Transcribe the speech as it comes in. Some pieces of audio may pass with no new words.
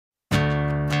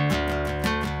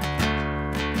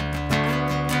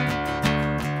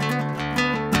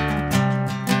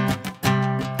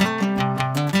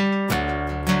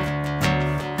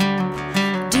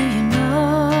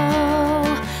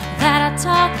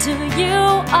to you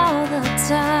all the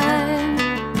time.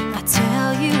 I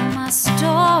tell you my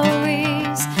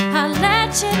stories, I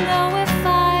let you know we're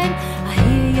fine. I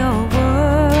hear your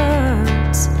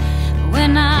words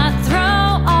when I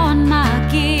throw on my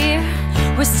gear.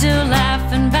 We're still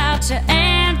laughing about your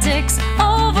antics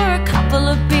over a couple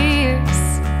of beers.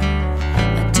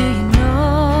 Do you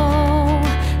know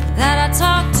that I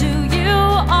talk to you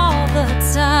all the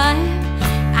time?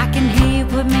 I can hear you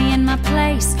put me in my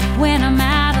place when I'm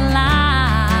out of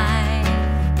line.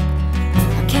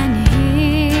 Can you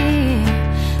hear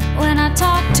when I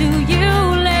talk to you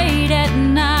late at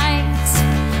night?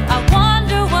 I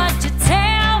wonder what you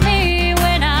tell me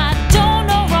when I don't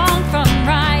know wrong from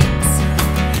right.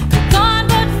 You're gone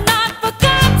but not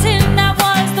forgotten, that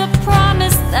was the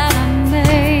promise that I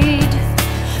made.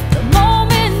 The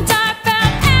moment I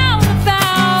found out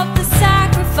about the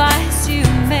sacrifice you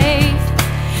made.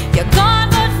 You're gone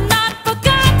but not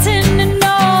forgotten, and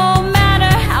no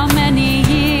matter how many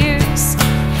years,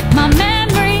 my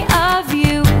memory of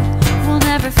you will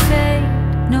never fade,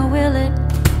 nor will it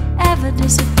ever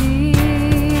disappear.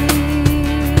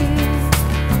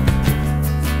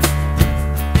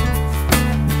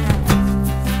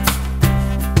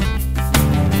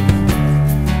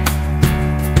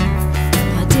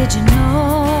 Did you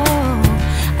know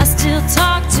I still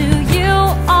talk to you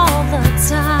all the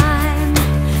time?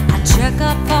 I check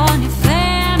up on your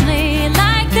family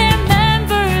like they're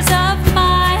members of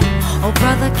mine. Oh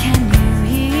brother, can you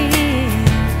hear?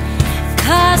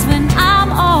 'Cause when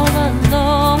I'm all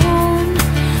alone,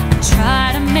 I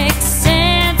try to make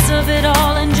sense of it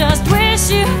all and just wish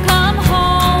you'd come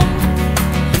home.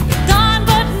 You're gone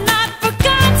but not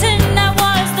forgotten, that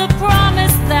was the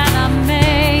promise that I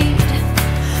made.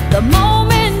 The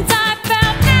moment I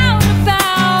found out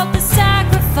about the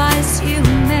sacrifice you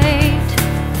made.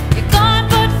 You're gone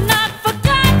but not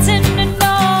forgotten, and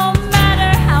no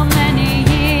matter how many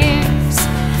years,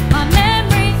 my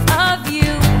memory of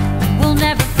you will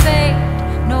never fade,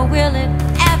 nor will it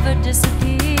ever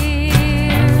disappear.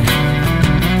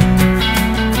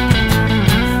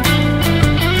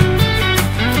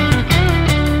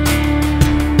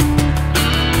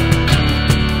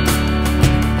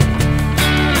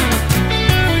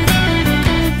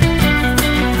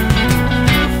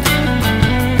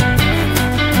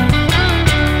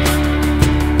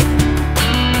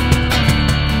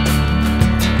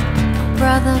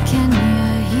 Brother, can you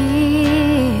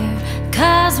hear?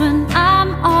 'Cause when I'm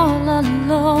all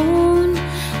alone,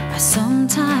 I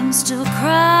sometimes still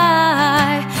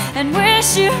cry and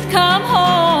wish you'd come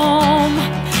home.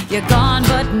 You're gone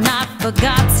but not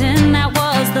forgotten, that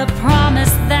was the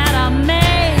promise that I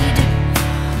made.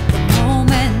 The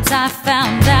moment I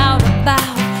found out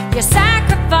about your